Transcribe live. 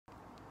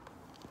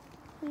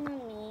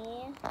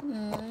Mommy.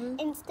 Mm.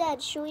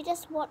 Instead, should we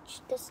just watch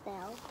this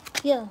now?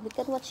 Yeah, we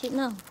can watch it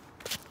now.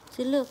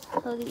 See, look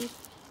how they eat.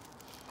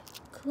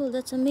 Cool,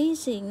 that's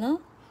amazing,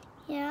 no?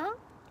 Yeah.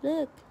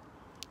 Look.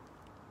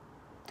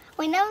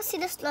 We never see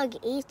the slug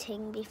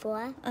eating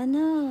before. I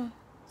know.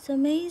 It's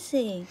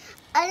amazing.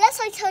 Unless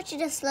I touch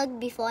the slug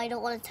before, I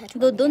don't want to touch it.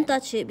 No, don't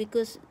touch it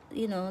because,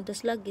 you know, the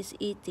slug is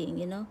eating,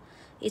 you know.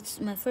 It's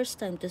my first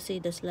time to see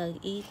the slug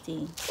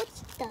eating.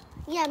 What's that?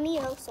 Yeah, me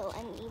also,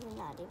 and even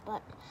Daddy.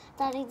 But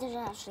Daddy didn't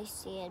actually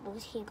see it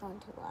because he gone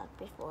to work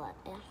before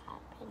it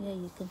happened. Yeah,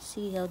 you can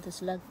see how the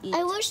slug eats.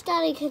 I wish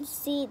Daddy could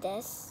see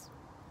this.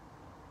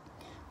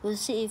 We'll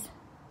see if...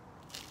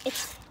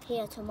 It's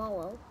here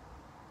tomorrow.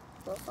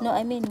 No,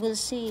 I mean, we'll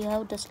see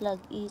how the slug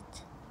eat.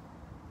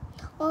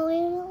 Oh,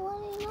 you know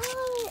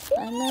what?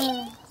 I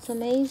know. It's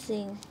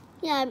amazing.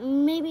 Yeah,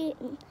 maybe.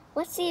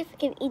 Let's see if we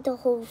can eat the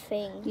whole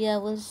thing. Yeah,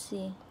 we'll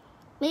see.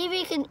 Maybe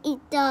we can eat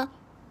the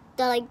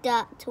like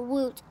that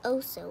root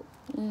also.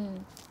 Mm.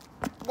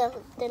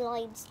 The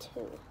lines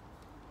too.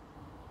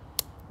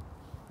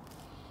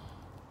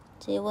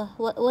 See,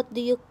 what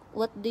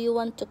do you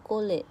want to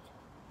call it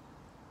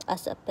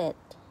as a pet?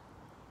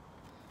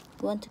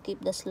 You want to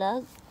keep the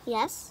slug?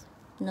 Yes.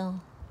 No.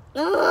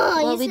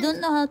 Oh, Well, we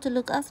don't know how to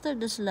look after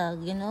the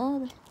slug, you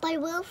know.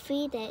 But we'll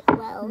feed it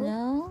well.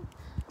 No.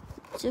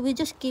 So we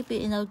just keep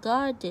it in our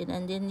garden,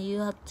 and then you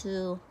have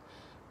to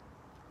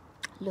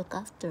look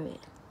after it.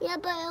 Yeah,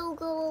 but it'll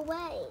go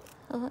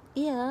away.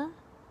 Yeah.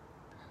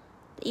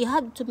 You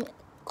have to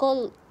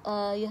call.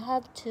 You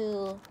have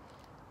to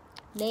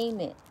name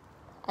it,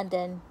 and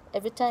then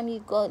every time you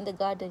go in the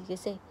garden, you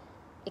say,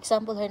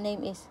 example, her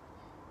name is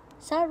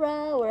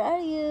Sarah. Where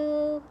are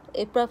you?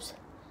 Perhaps.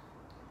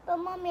 But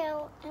Mommy,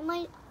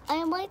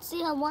 I might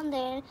see her one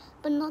day,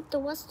 but not the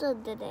rest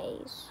of the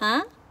days.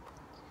 Huh?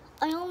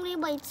 I only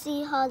might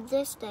see her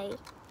this day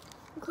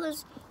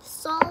because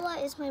Sarah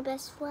is my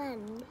best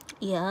friend.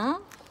 Yeah.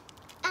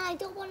 And I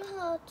don't want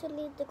her to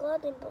leave the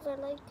garden, but I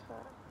like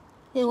her.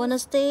 You wanna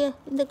stay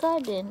in the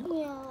garden?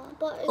 Yeah,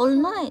 but All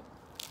night?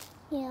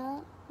 Yeah.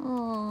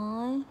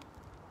 Oh,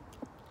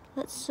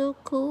 that's so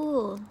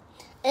cool.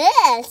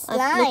 Slime. Looks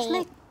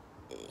like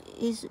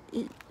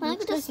I like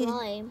looks the like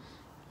slime.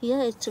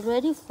 yeah, it's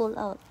already full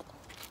out.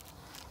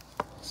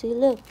 See,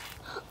 look.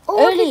 Oh,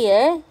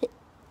 Earlier,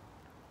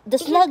 the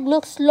slug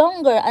looks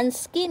longer and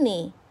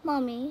skinny.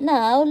 Mommy.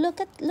 Now look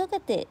at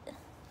it.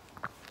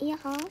 Yeah.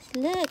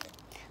 Look.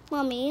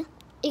 Mommy,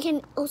 it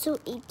can also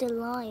eat the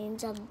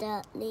lines of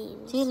the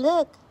leaves. See,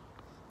 look.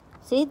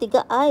 See, they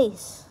got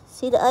eyes.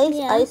 See the eyes?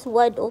 Yeah. Eyes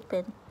wide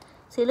open.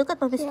 See, look at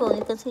Mommy's phone.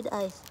 You can see the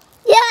eyes.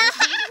 Yeah.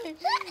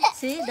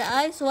 See, the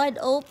eyes wide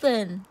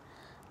open.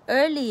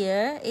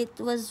 Earlier, it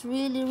was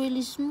really,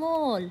 really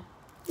small.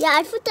 Yeah,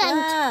 I put that.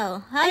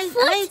 Wow.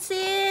 Hi,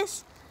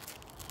 sis.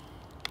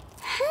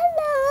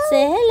 Hello.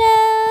 Say hello.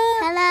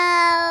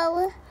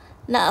 Hello.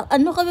 Na,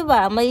 ano kami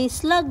ba? May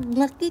slug.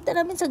 Nakita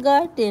namin sa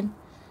garden.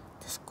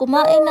 Tapos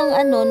kumain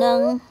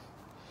ng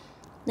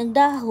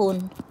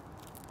dahon.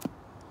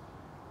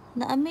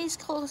 Na-amaze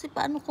ko kasi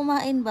paano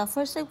kumain ba.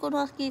 First time ko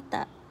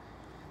nakakita.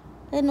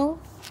 Ano?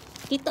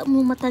 Kita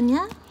mo mata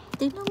niya?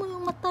 Tingnan mo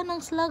yung mata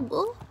ng slug,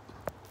 oh.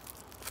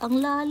 Ang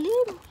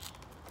lalim.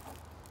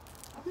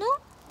 No?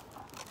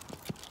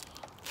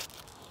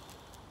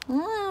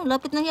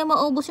 Lapit na niya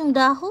maubos yung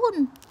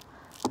dahon.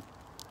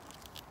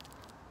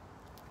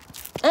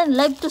 And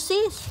live to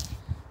sis.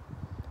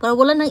 Para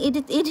wala nang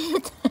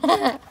edit-edit.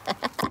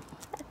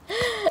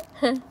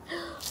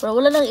 Para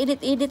wala nang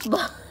edit-edit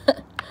ba?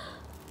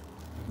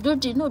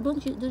 Georgie, no,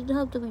 don't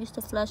have to use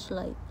the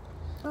flashlight.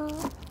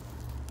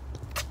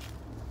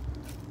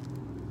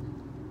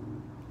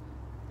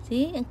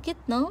 See? Ang cute,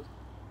 no?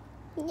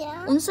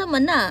 Yeah. Unsa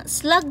man na?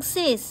 Slug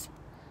sis.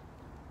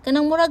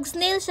 Kanang murag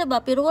snail siya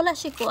ba? Pero wala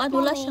siya kuan.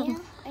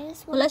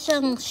 Wala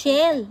siyang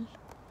shell.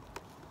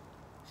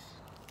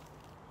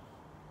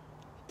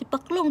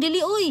 Tipaklong.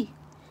 Dili, uy.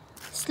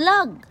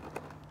 Slug.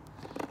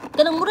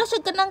 Kanang mura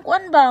siya kanang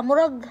kuan ba?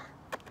 Mura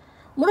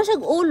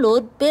siya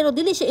ulod. Pero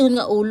dili siya yun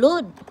nga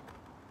ulod.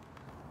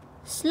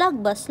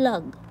 Slug ba?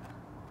 Slug.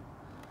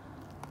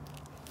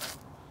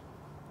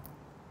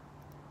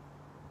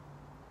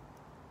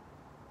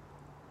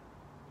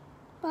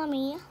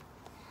 Mommy,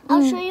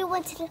 I'll show you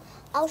where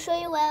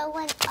I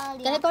went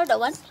earlier. Can I borrow that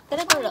one?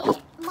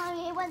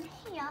 Mommy, it went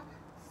here.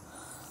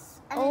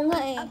 And Oh, it nga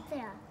went eh. up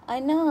there. I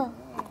know.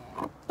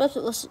 But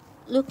it was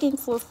looking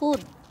for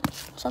food.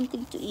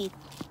 Something to eat.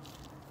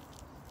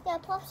 Yeah,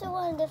 Pops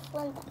wanted to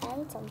plant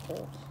and some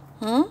food.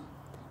 Huh?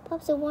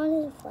 Pops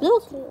wanted to plant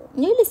Look, too.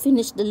 nearly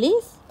finished the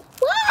leaf.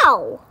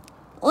 Wow!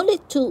 Only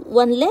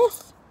one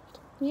left.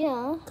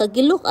 Yeah.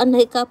 Kagilok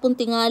anay kapon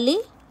tingali.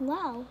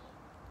 Wow.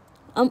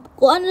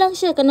 Kuan lang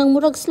siya kanang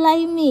murag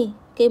slimy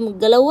kay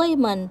maggalaway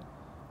man.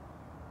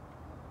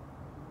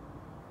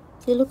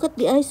 See, look at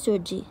the eyes,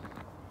 Georgie.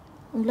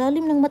 Ang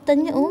lalim ng mata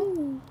niya,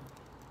 oh.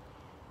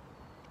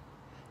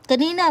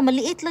 Kanina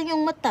maliit lang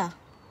yung mata.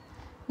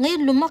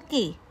 Ngayon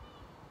lumaki.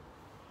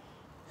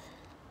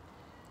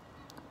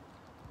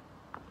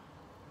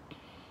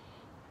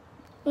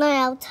 No,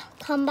 I'll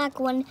come back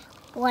when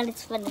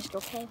it's finished,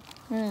 okay?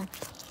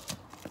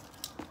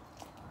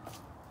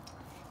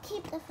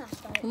 Keep the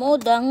flashlight. Mo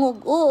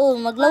dangog. Oo,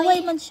 maglaway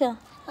man siya.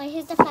 Wait,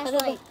 here's the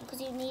flashlight because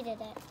you needed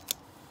it.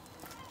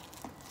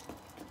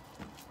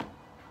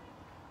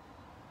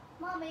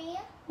 Mommy,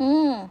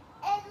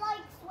 it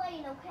likes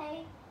rain,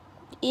 okay?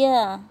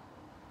 Yeah.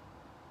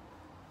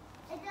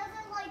 It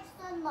doesn't like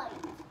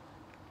sunlight.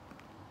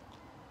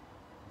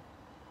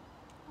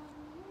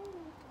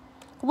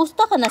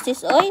 Kumusta ka na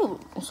sis? Oy,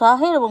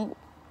 usahe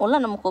wala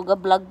naman ko ga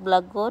vlog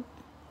god.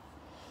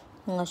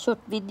 Mga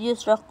short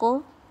videos ra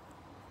ko.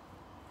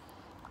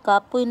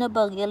 Kapoy na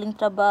ba galing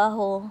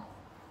trabaho.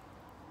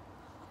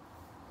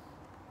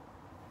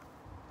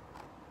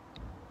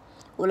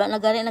 Wala na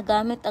gani na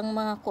gamit ang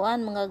mga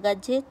kuan, mga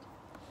gadget.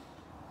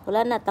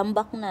 Wala na,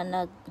 tambak na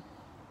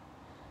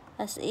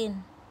as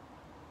in.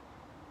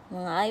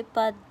 Mga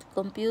iPad,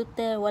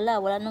 computer, wala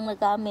nang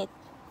nagamit.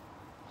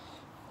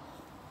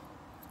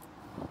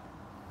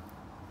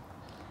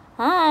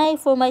 Hi,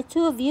 for my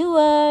 2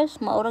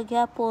 viewers, maurag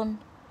yapon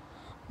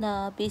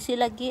na busy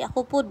lagi.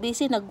 Ako po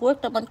busy,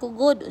 nag-work naman ko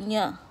good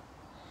unya.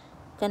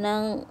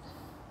 Kanang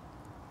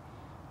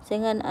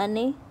singan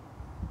ani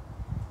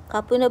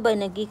kapoy na ba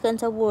nagikan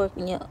sa work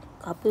niya.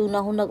 Kapoy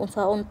na hunag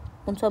unsa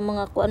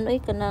mga kuan oy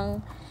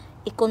kanang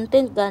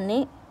i-content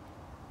gani.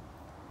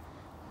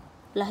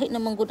 Lahi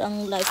naman gud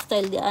ang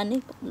lifestyle di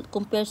ani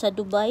compare sa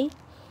Dubai.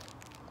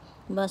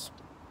 Mas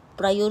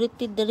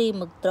priority diri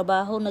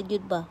magtrabaho na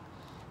gyud ba.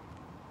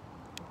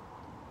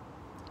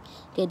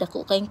 Kay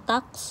dako kayong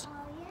tax.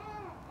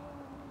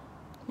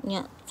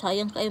 Nya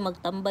sayang kayo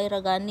magtambay ra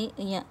gani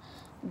nya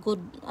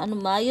good ano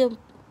mayo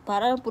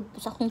para pud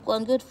sa kung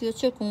kuan good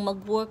future kung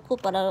mag-work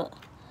ko para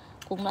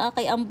kung naa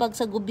kay ambag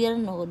sa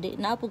gobyerno di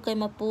na pud kay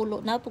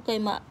mapulo na pud kay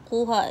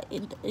makuha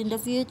in the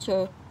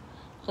future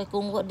kay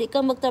kung di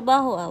ka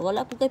magtrabaho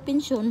wala pud kay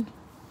pensyon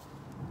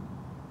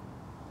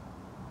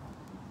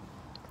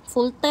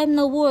full time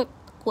na work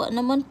kuha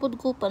naman pud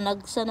ko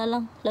panagsa na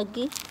lang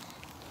lagi.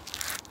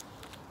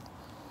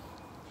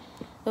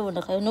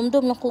 Na kayo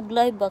numdum na kog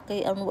live ba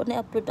kay ano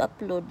na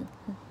upload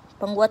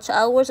pang watch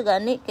hours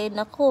gani kay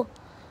nako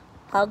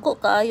hago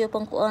kaayo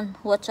pang kuan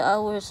watch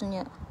hours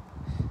niya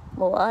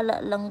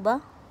mawala lang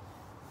ba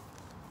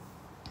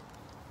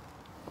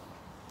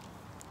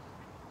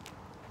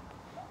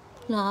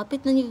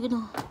lapit na niyo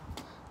gino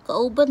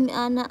kauban mi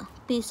ana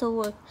piece of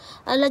work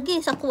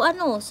lagi sa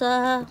kuano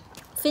sa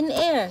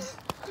Finnair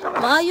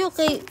maayo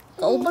kay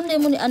kauban na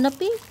mo ni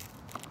Anapi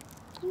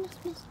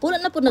wala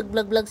na po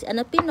nag-vlog si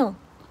Anapi no.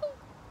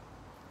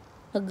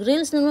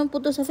 Nag-reels naman po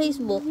to sa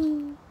Facebook.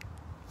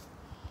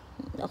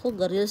 Ako,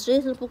 reels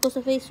po ko sa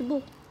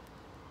Facebook.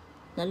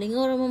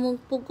 Nalingaw naman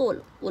po ko.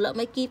 Wala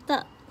may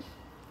kita.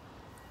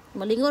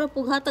 Malingaw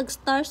po hatag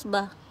stars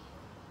ba?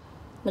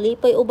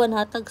 Malipay uban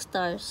hatag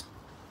stars.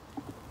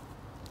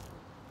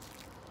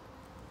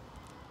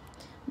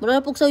 Mura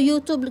po sa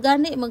YouTube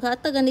gani.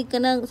 Maghatag ganig ka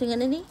ng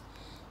singan ni.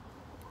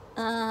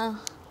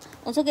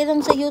 Ang sakit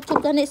sa YouTube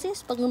gani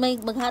sis. Pag may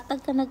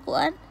maghatag ka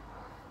nagkuan.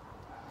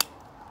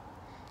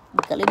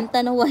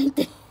 Kalimtan na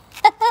white.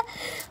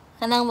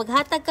 Kanang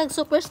maghatag kag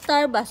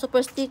superstar ba,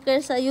 super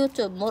sticker sa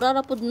YouTube. Mura ra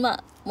pud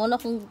muna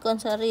kung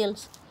kan sa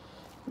reels.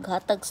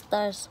 Maghatag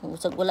stars.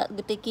 Usag wala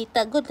gud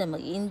kita good na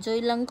mag-enjoy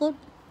lang good.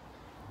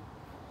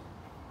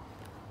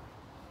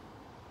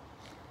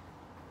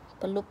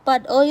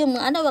 Palupad. Oh, yung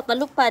mga ano ba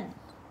palupad.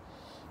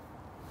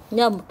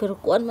 Nya, pero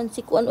kuan man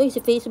si kuan oy si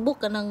Facebook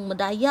kanang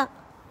madaya.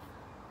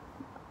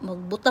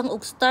 Magbutang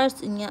og stars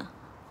niya.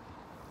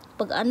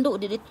 Pag ando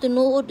dili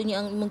tinuod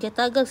niya ang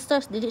magyatagal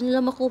stars dili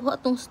nila makuha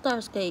tong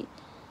stars kay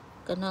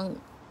kanang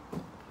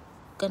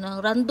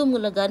random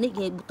nga gani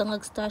kay butang og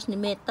stars ni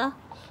Meta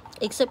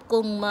except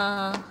kung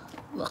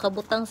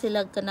makabutang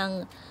sila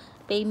kanang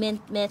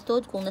payment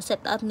method kung na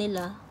set up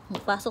nila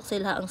mapasok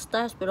sila ang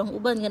stars pero ang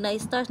uban nga na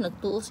stars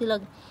nagtuo sila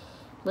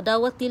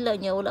madawat nila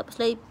niya wala pa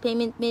sila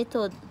payment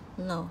method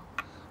no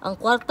ang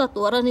kwarta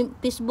tuwara ni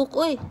Facebook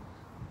oy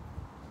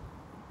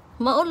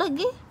mao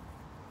lagi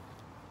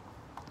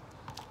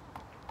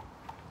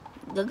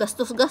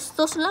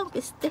gagastos lang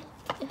piste.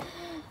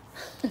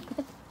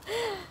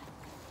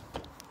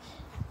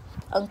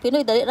 Ang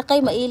Pinoy dali ra kay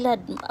mailad,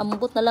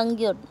 ambot na lang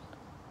gyud.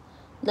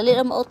 Dali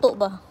ra mauto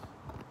ba?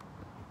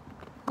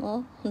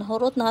 Oh,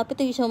 nahurot na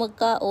hapit siya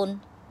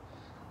magkaon.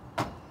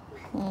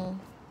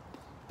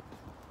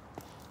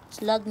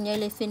 Slug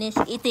nearly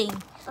finished eating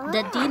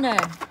the dinner.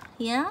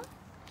 Yeah?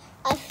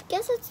 I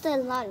guess it's the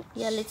lunch.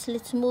 Yeah, let's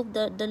move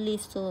the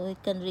leaf so we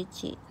can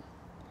reach it.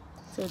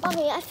 So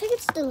Okay, I think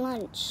it's the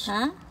lunch.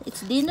 huh?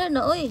 It's dinner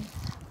na oy.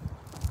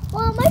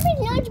 Well, maybe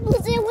lunch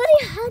because they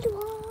already had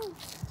one.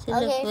 See,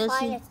 look, Okay, we'll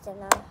fine, see. it's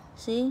dinner.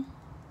 See?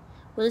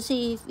 We'll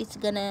see if it's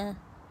gonna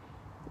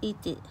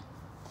eat it.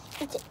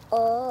 Eat it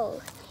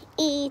all.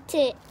 Eat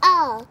it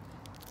all.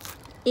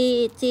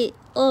 Eat it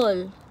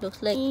all. Looks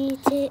like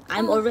Eat it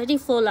I'm all.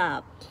 already full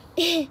up.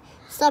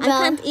 Stop,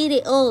 I can't eat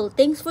it all.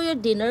 Thanks for your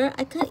dinner.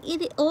 I can't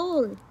eat it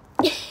all.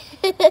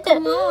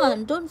 Come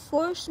on, don't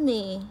force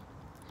me.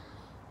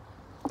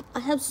 I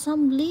have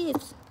some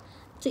leaves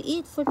to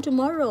eat for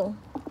tomorrow.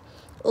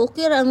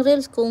 Okay ra ang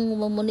reels kung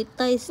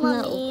ma-monetize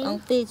na Mommy. ang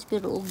page,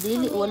 pero og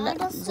dili Mommy, wala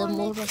I just sa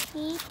wanna mura.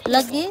 keep it.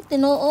 Lagi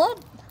tinuod.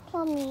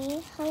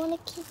 Mommy, I want to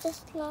keep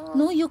this slug.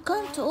 No, you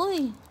can't.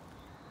 Oy.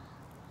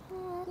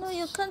 No,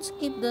 It's you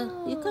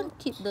can't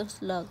keep the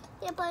slug.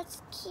 Yeah, but it's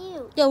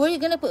cute. Yeah, where are you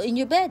gonna put in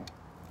your bed?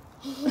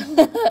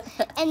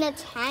 In a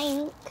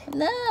tank.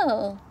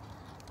 No.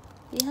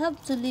 You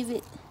have to leave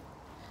it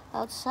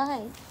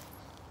outside.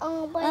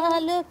 Oh, but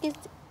Look,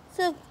 it's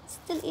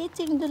still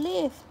eating the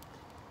leaf.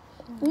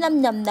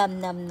 Nom nom nom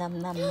nom nom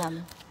nom nom.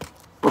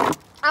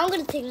 I'm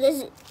gonna take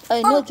this.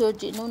 No,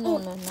 Georgie, no.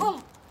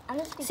 I'm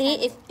just gonna See,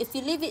 take if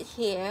you leave it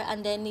here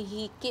and then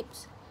he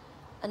keeps,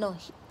 I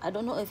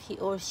don't know if he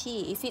or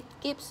she, if it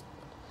keeps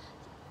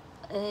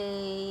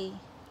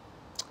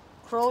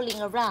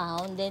crawling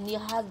around, then you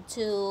have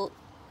to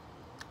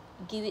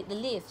give it the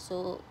leaf.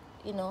 So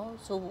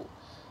so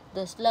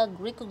the slug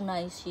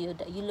recognize you,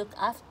 that you look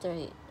after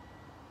it.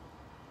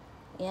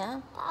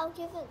 Yeah. I'll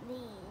give it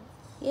these.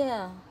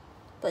 Yeah,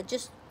 but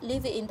just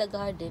leave it in the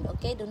garden,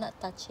 okay? Do not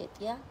touch it,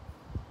 yeah?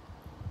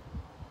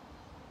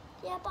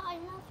 Yeah, but I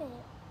love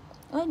it.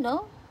 I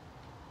know.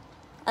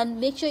 And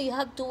make sure you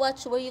have to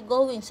watch where you're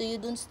going so you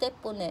don't step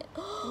on it.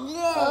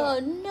 Oh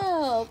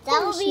no, That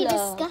poor will be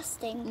slug.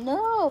 disgusting.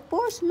 No,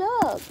 poor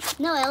slug.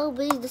 No, it will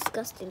be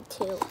disgusting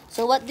too.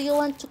 So what do you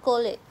want to call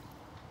it?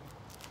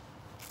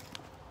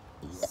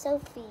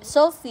 Sophie.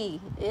 Sophie.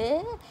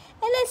 Eh?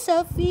 Hello,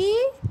 Sophie.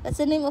 That's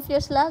the name of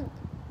your slug?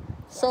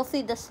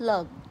 Sophie the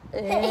slug.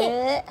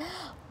 Eh?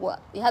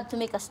 What? You have to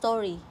make a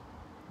story.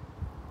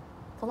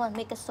 Come on,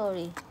 make a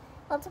story.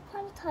 Once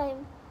upon a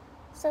time,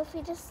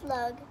 Sophie the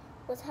slug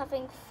was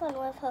having fun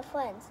with her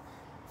friends.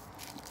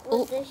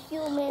 With the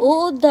human.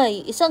 Oo,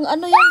 day. Isang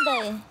ano yan,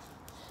 day.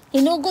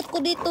 Hinugot ko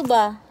dito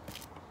ba?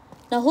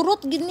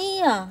 Nahurot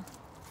giniya.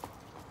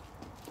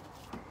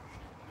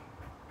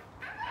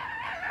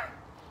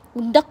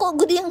 Dako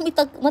gudi ang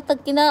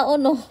matag kinaon,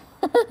 no.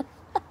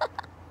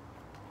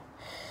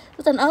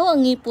 Tanawa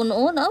ang ngipon,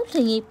 no. Naaw sa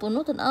ngipon,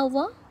 no.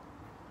 Tanawa.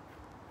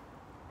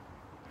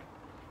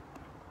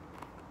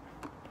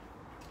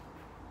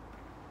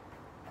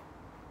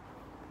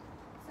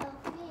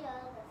 Sophia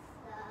the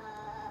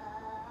slug.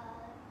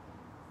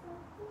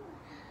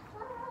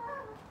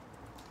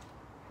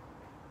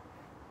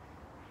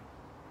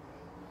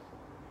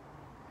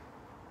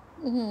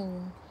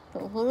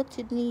 Hurot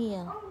yun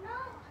niya. Oh no!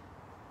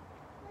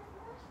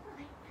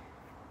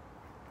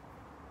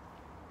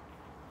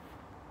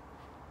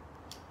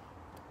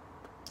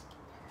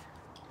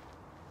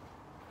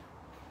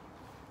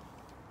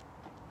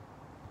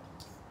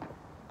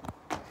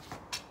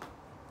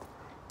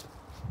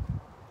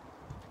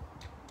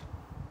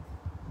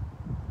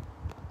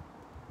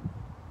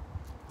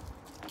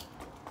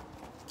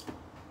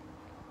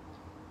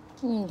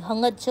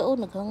 Hangad siya, oh.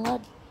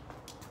 Naghangad.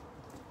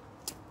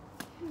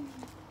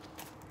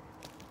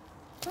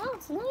 Oh,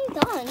 it's nearly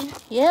done.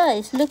 Yeah,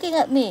 it's looking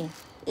at me.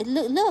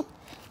 Look.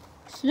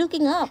 It's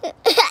looking up.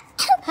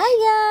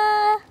 Hiya.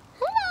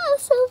 Hello,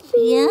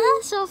 Sophie. Yeah,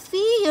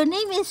 Sophie. Your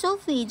name is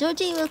Sophie.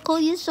 Georgie will call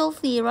you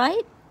Sophie,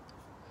 right?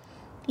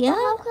 Yeah.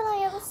 How can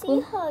I ever see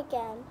her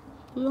again?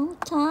 Long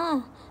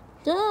time.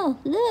 Duh,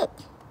 look.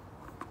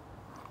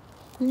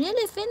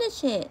 Nearly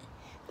finish it.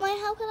 Why,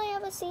 how can I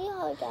ever see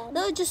her again?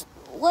 No, just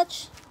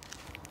watch.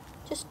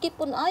 Just keep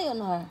an eye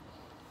on her.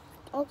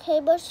 Okay,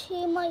 but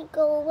she might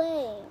go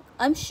away.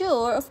 I'm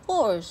sure, of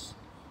course.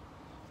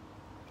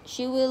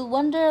 She will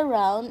wander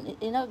around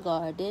in our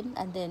garden,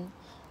 and then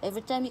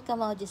every time you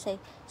come out, you say,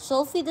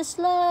 Sophie the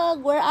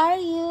slug, where are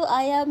you?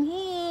 I am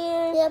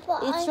here. Yeah,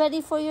 but It's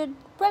ready for your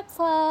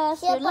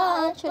breakfast, your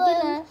lunch, your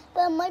dinner.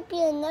 But it might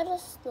be another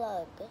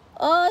slug.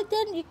 Oh,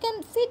 then you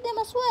can feed them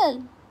as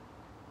well.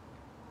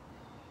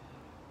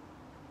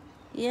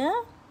 Yeah?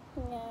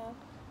 Yeah.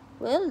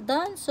 Well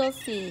done,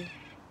 Sophie.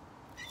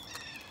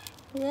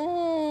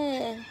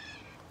 Yay.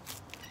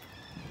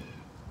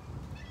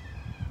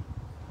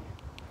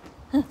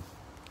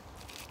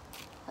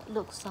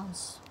 Look,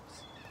 sounds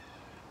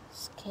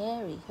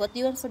scary. What do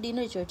you want for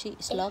dinner, Georgie?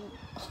 Slug?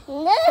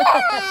 No,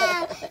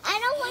 I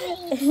don't want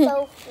to eat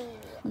Sophie.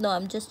 No,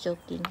 I'm just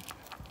joking.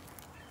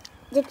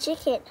 The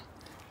chicken.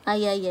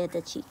 Yeah,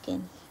 the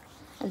chicken.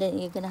 And then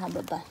you're gonna have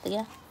a bath,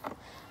 yeah?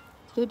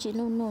 Georgie,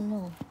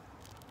 no.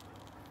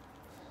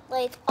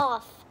 Wait, it's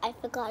off. I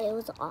forgot it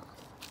was off.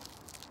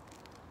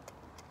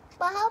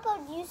 But how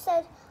about you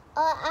said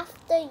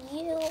after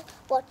you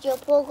watch your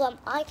program,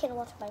 I can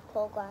watch my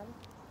program.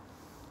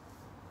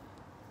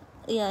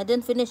 Yeah, I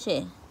didn't finish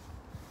it.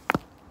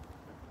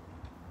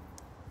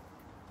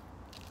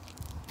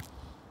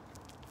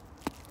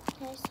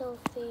 Hi,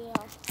 Sophia.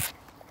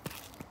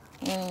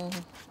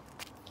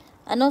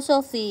 Ano,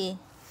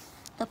 Sophie?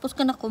 Tapos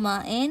ka na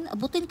kumain?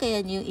 Abutin kaya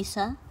niyo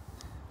isa?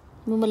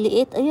 May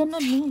maliit. Ayan na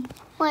ni.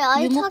 Wait,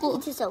 are you Yumuko.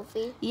 talking to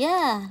Sophie?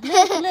 Yeah.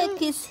 Look,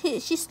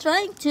 she's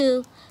trying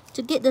to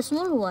get the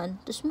small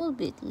one. The small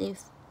bit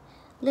leaf.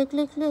 Look.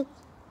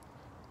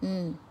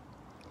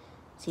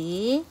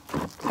 See?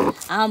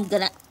 I'm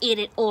gonna eat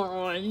it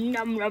all.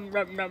 Nom, nom,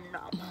 nom, nom,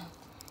 nom.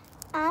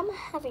 I'm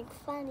having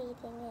fun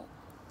eating it.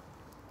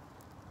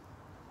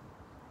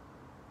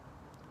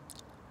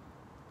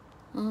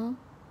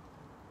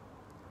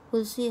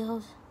 We'll see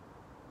how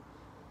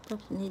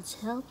Pops needs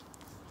help.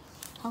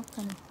 How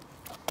can...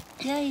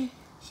 Yeah,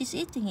 she's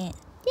eating it.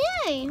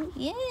 Yay!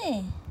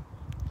 Yeah.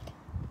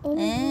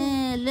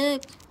 Oh,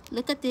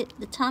 Look at the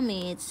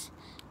tummy. It's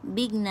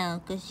big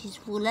now because she's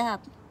full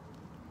up.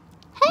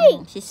 hey!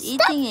 She's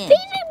Stop eating it.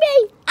 feeding me!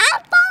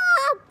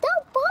 Apple!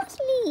 Don't boss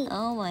me!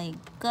 Oh my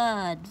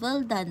God.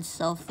 Well done,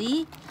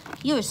 Sophie.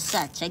 You're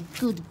such a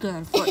good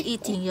girl for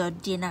eating your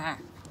dinner.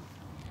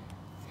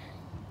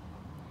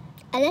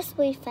 Unless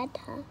we fed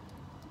her.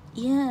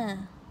 Yeah.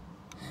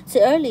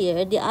 See,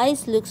 earlier, the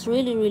eyes looks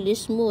really, really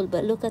small,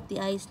 but look at the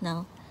eyes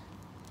now.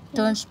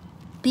 Turns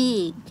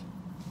big.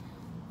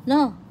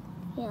 No.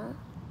 Yeah.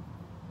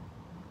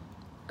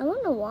 I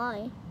wonder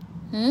why.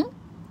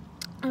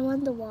 I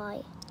wonder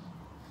why.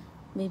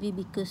 Maybe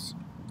because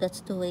that's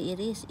the way it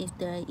is if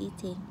they're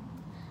eating.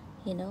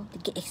 You know, they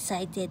get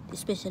excited,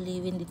 especially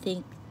when they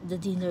think the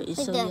dinner is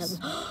Like so this.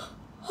 yummy.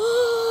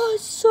 Oh,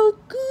 so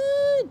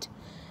good.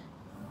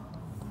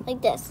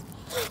 Like this.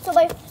 So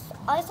my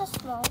eyes are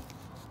small.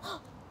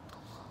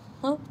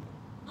 Huh?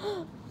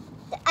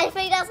 I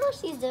think that's what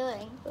she's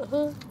doing.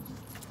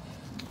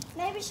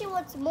 Maybe she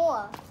wants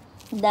more.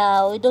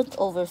 No, we don't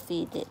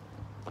overfeed it.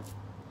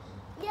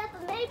 Yeah,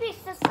 but maybe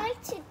it's just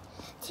like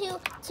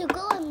to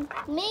go and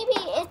maybe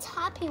it's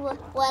happy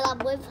while I'm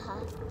with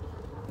her.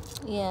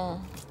 Yeah.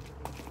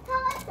 Come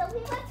on, so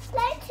we must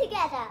play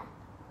together.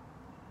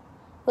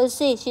 We'll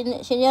see. She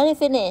nearly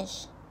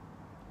finished.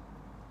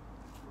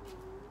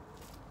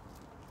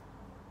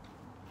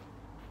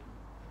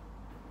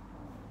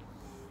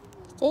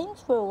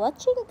 Thanks for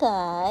watching,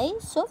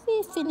 guys.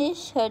 Sophie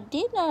finished her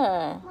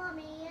dinner.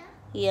 Mommy,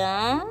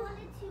 Yeah? I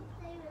wanted to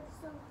play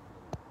with Sophie.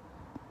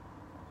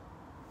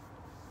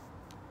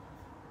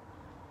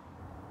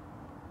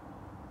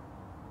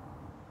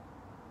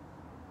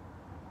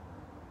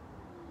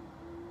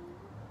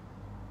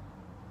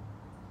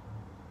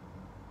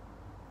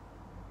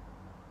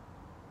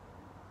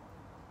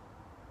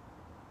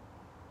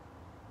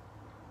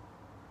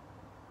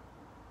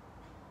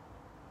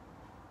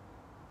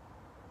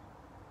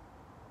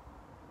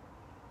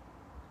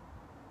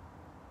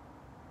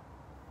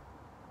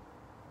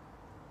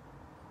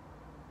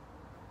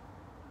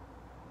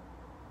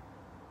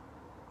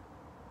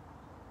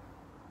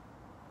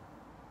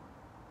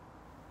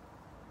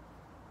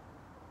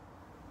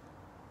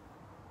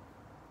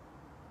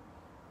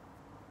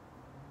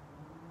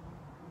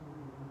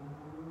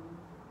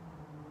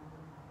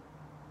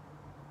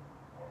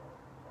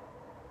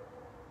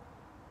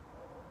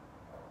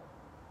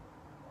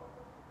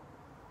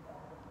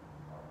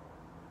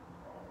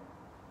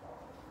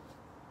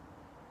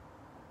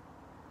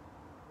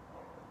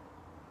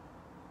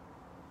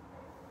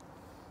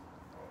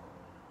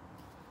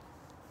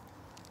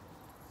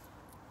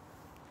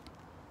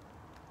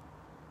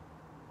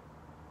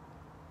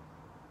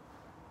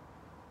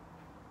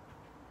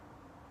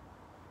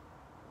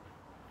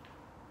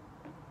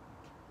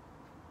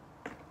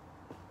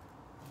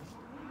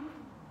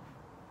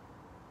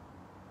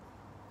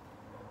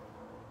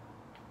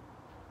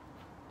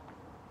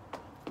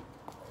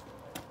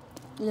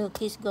 Look,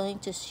 she's going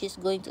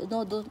to.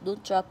 No,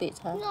 don't drop it,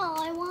 huh? No,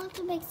 I want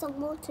to make some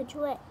more to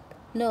drip.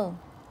 No,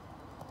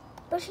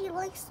 But she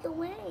likes the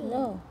way.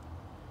 no.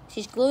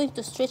 She's going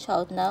to stretch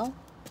out now.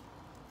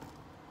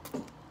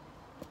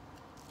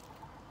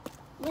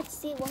 Let's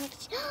see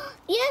what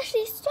yeah,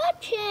 she's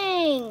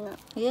stretching.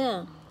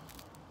 Yeah.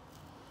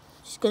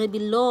 She's gonna be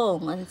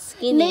long and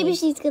skinny. Maybe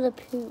she's gonna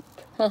poop.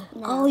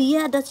 Oh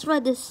yeah, that's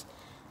right. This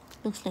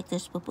looks like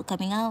there's poo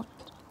coming out.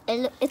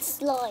 It's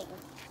slime.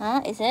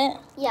 Huh? Is it?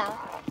 Yeah.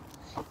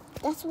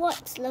 That's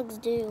what slugs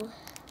do.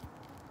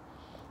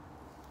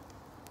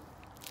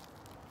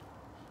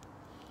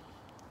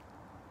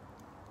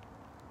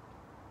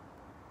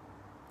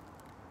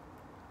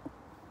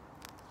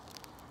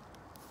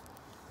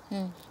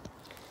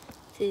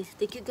 See,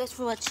 thank you guys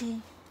for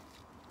watching.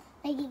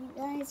 Thank you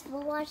guys for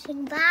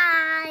watching.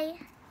 Bye.